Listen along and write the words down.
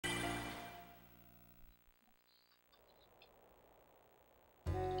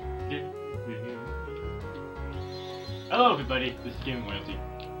Hello everybody, this is Gaming Loyalty.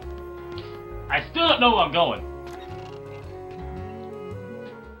 I still don't know where I'm going.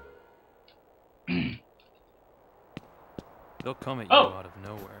 They'll come at you out of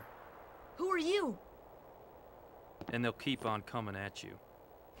nowhere. Who are you? And they'll keep on coming at you.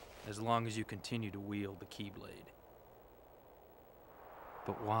 As long as you continue to wield the Keyblade.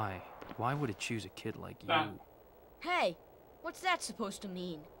 But why? Why would it choose a kid like you? Hey, what's that supposed to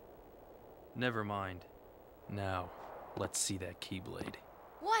mean? Never mind. Now, let's see that Keyblade.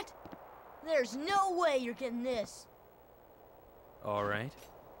 What? There's no way you're getting this. Alright.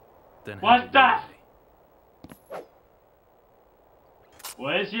 Then what the?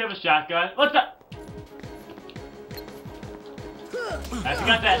 What does he have a shotgun? What the? I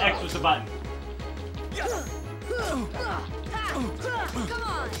forgot that X was the button. Come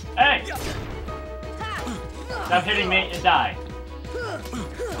on. Hey! Stop hitting me and die.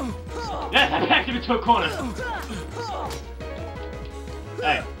 Yes, I backed him into a corner.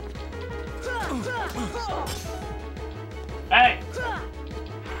 Hey. Hey!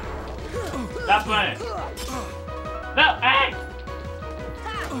 Stop playing. No, hey!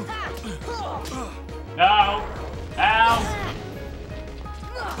 No! Ow!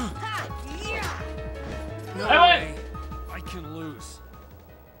 No I way. I can lose.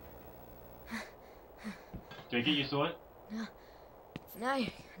 Did I get your sword? Now you're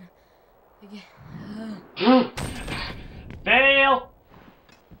gonna... Fail!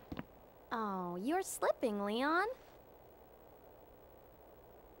 Oh, you're slipping, Leon.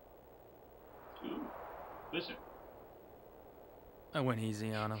 Ooh. Listen. I went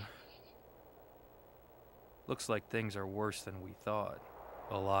easy on him. Looks like things are worse than we thought.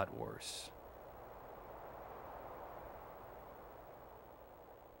 A lot worse.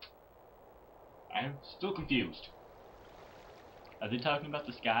 I am still confused. Are they talking about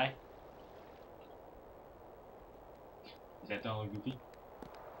the sky? Is that the only Goofy?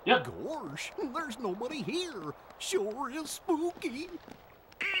 Yep. Gosh, there's nobody here. Sure is spooky.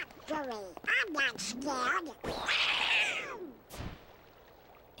 Actually, I'm not scared.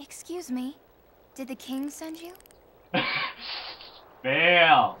 Excuse me. Did the king send you?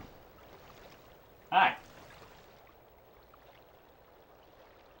 Fail. Hi.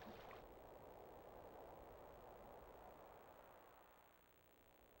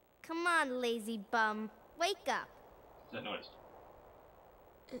 Come on, lazy bum. Wake up. What's that noise?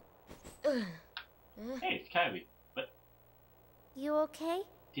 Hey, it's Kylie. What? You okay?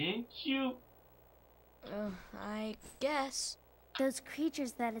 Didn't you? I guess. Those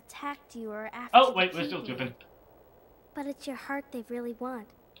creatures that attacked you are after Oh, the wait, we're still Keyblade. tripping. But it's your heart they really want.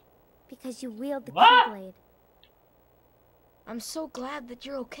 Because you wield the What? Keyblade. I'm so glad that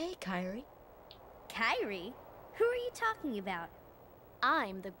you're okay, Kairi. Kairi? Who are you talking about?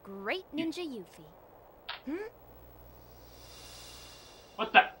 I'm the great ninja Yuffie.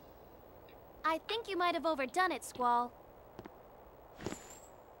 What the? I think you might have overdone it, Squall.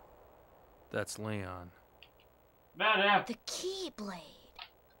 That's Leon. Madam. The Keyblade.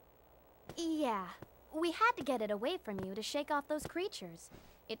 Yeah, we had to get it away from you to shake off those creatures.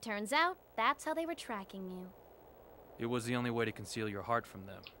 It turns out that's how they were tracking you. It was the only way to conceal your heart from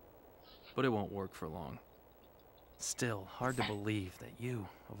them. But it won't work for long. Still, hard to believe that you,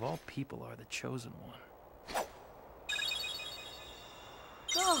 of all people, are the chosen one.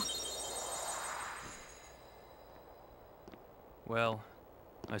 Oh, Well,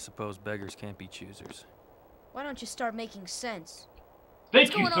 I suppose beggars can't be choosers. why don't you start making sense? Thank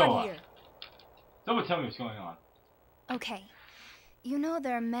What's you going so on much. here? Someone tell me what's going on. Okay. You know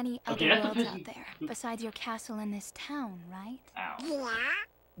there are many Okay, other that's worlds the- out there besides your castle in this town, right? Ow. Yeah?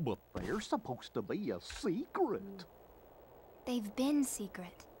 But they're supposed to be a secret. They've been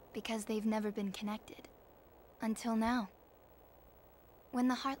secret because they've never been connected. Until now. When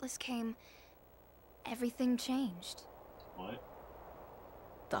the Heartless came, everything changed. What?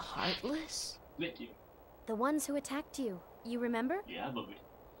 The Heartless? Thank you. The ones who attacked you, you remember? Yeah, I love it.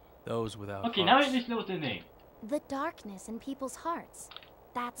 Those without Okay, now I hearts. at least know what their name. The darkness in people's hearts.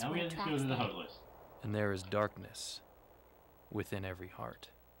 That's Now we what understand attracts the them. Heartless. And there is darkness within every heart.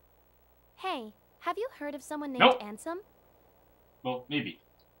 Hey, have you heard of someone named Nope. Ansem? Well, maybe.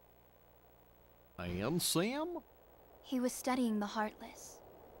 And Sam? He was studying the Heartless.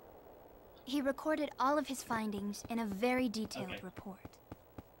 He recorded all of his findings in a very detailed Okay. report.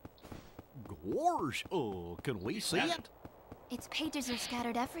 Gosh, can we see it? Its pages are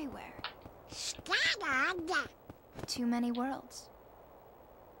scattered everywhere. Scattered. Too many worlds.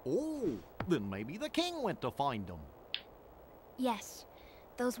 Oh, then maybe the king went to find them. Yes,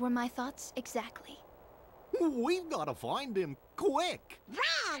 those were my thoughts exactly. We've got to find him quick.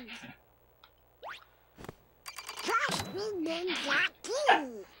 Run! Try We need that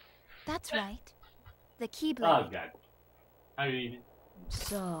key. That's right. The Keyblade. Oh god. How do you even?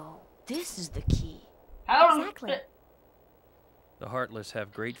 So, this is the key. How? Exactly. The Heartless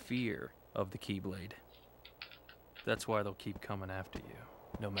have great fear of the Keyblade. That's why they'll keep coming after you,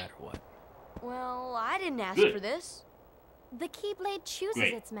 no matter what. Well, I didn't ask Good. for this. The Keyblade chooses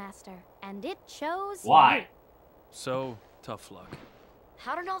Great. its master, and it chose Why? So, tough luck.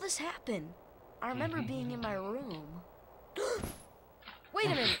 How did all this happen? I remember being in my room. Wait a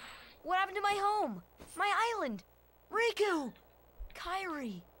minute. What happened to my home? My island? Riku!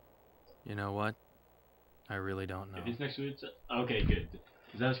 Kairi! You know what? I really don't know. If it's next to it, okay, good.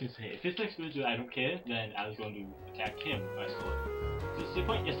 Because I was gonna say, if it's next to it, I don't care. Then I was going to attack him with my sword. Is this the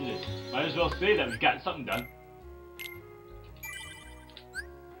point? Yes, it is. Might as well say that we've gotten something done.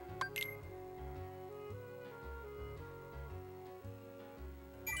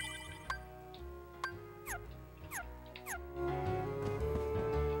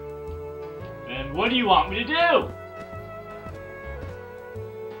 Then what do you want me to do?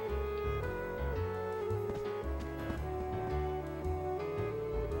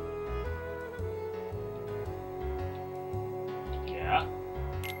 Yeah.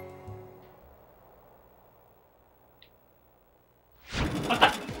 What the?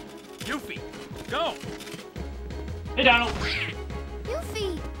 Yuffie, go! Hey, Donald.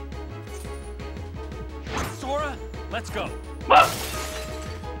 Yuffie! Sora, let's go. Whoa!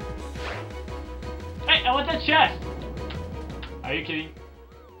 Hey, I want that chest! Are you kidding?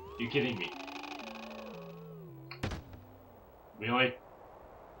 You kidding me? Really?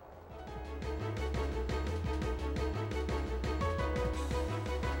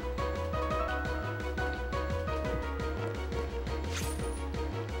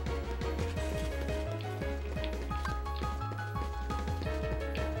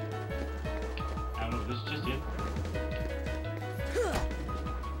 I don't know if this is just it.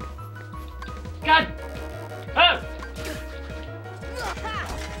 God! Oh!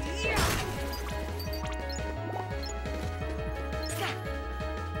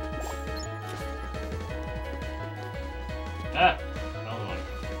 Ah! Another one.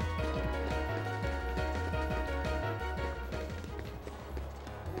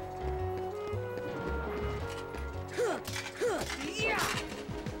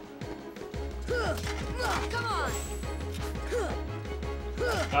 Come on!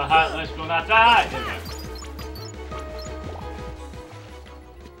 The Heartless will not die! There we go.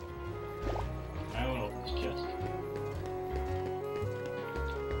 I want to open this chest.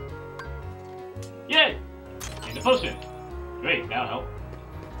 Yay! And the potion! Great, that'll help.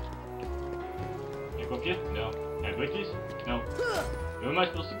 Can I go up here? No. Can I break these? No. Where am I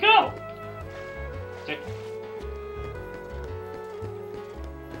supposed to go? Check.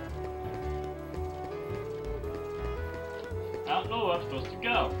 I don't know where I'm supposed to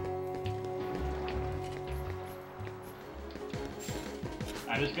go.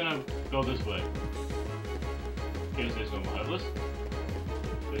 I'm just gonna go this way. Because there's no more Heartless.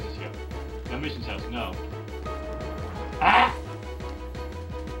 Where's this go? No mission's house, no. Ah!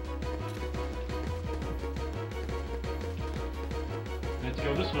 Let's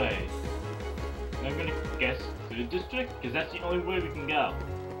go this way. And I'm gonna guess to the district, because that's the only way we can go.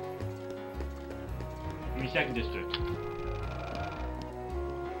 Give me second district.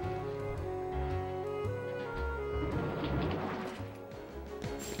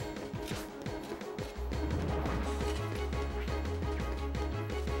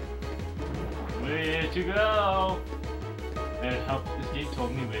 Where to go? That help. This game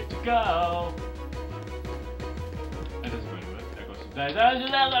told me where to go. That doesn't go anywhere. That goes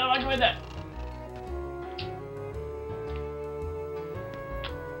to that. I don't want to win that.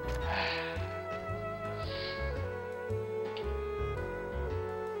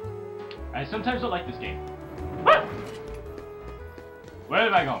 I sometimes don't like this game. Where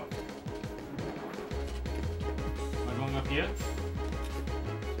am I going? Am I going up here?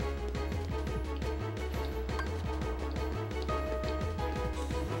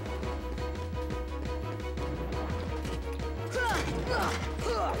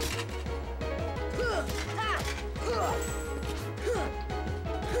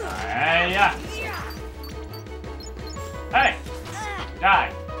 Hey, yeah. Hey!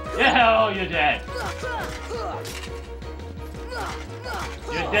 Die! Yeah, oh, you're dead.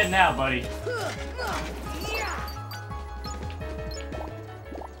 You're dead now, buddy.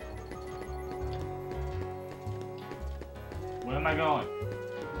 Where am I going?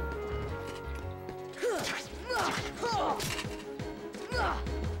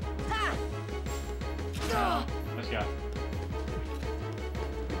 Let's go.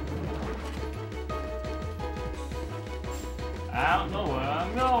 I don't know where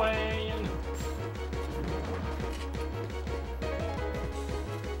I'm going.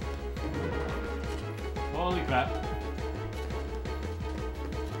 Holy crap.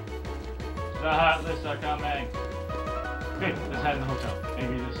 The Heartless are coming. Okay, let's head in the hotel.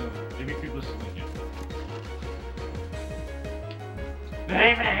 Maybe people still in here.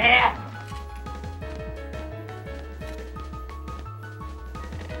 They're even here!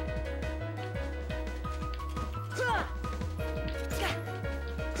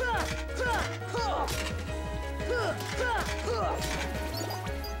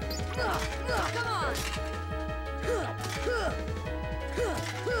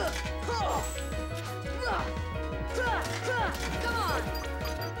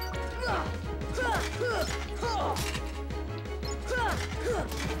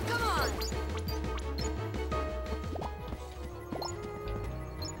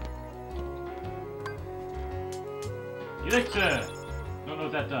 Elixir! Don't know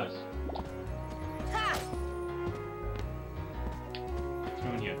what that does. Let's go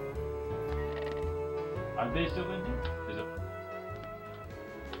in here. Are they still in here? There's a...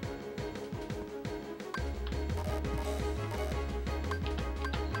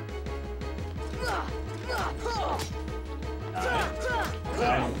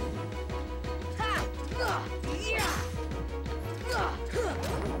 Alright.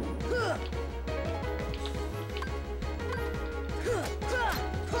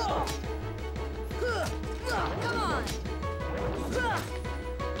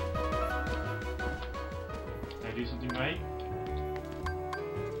 Did I do something right?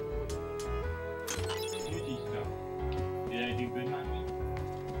 Jeez, no. Did I do good, Mommy?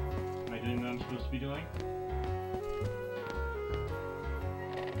 Am I doing what I'm supposed to be doing?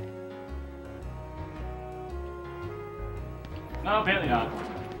 No, apparently not.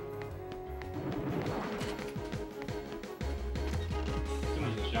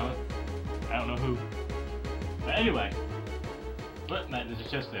 Someone's in the shower. I don't know who. But anyway. Look, Matt, there's a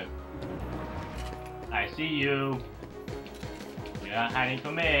chest there. I see you. You're not hiding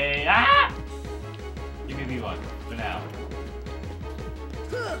from me. Ah! Give me V1 for now.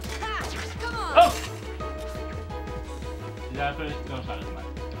 Oh! Is that a person? No, it's not. Never mind.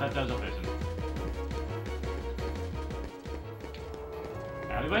 That was a person.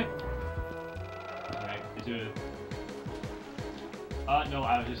 Alleyway? Alright, is there... no,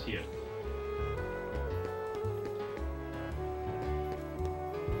 I was just here.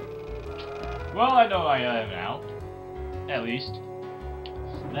 Well, I know I am now. At least.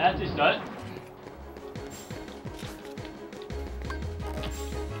 That's a start.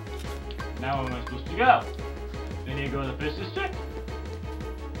 Now where am I supposed to go? Then you go to the first district?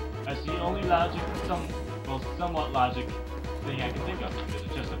 That's the only logic, somewhat logic thing I can think of. There's a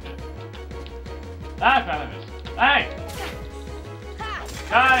chest up there. Ah, I found this. Hey!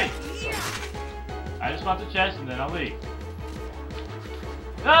 Hey! I just want the chest and then I'll leave.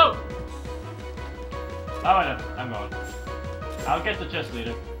 No! Oh, whatever. I'm going. I'll get the chest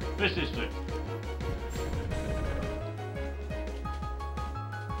later. First district.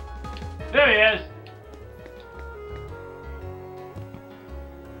 There he is!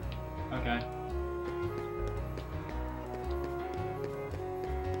 Okay.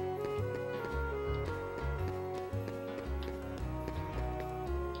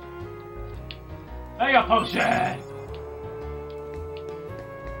 I got potion!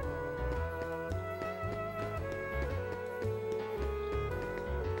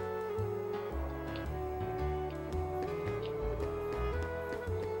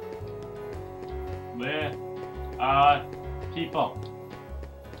 Where are people?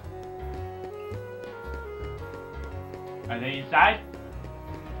 Are they inside?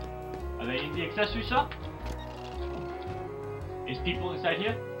 Are they in the accessory shop? Is people inside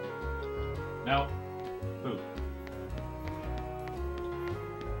here? No. Who?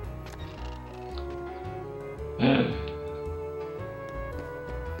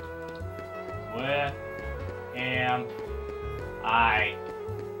 Where am I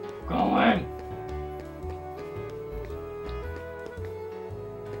going?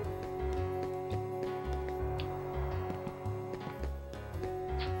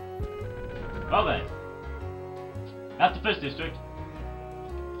 Well then, that's the first district.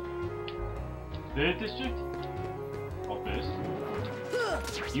 Third district? Or first?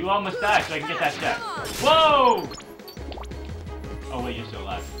 You almost died so I can get that check. Whoa! Oh wait, you're still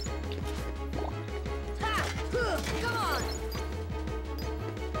alive.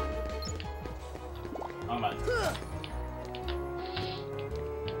 Come on.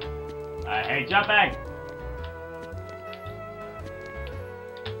 I hate jumping!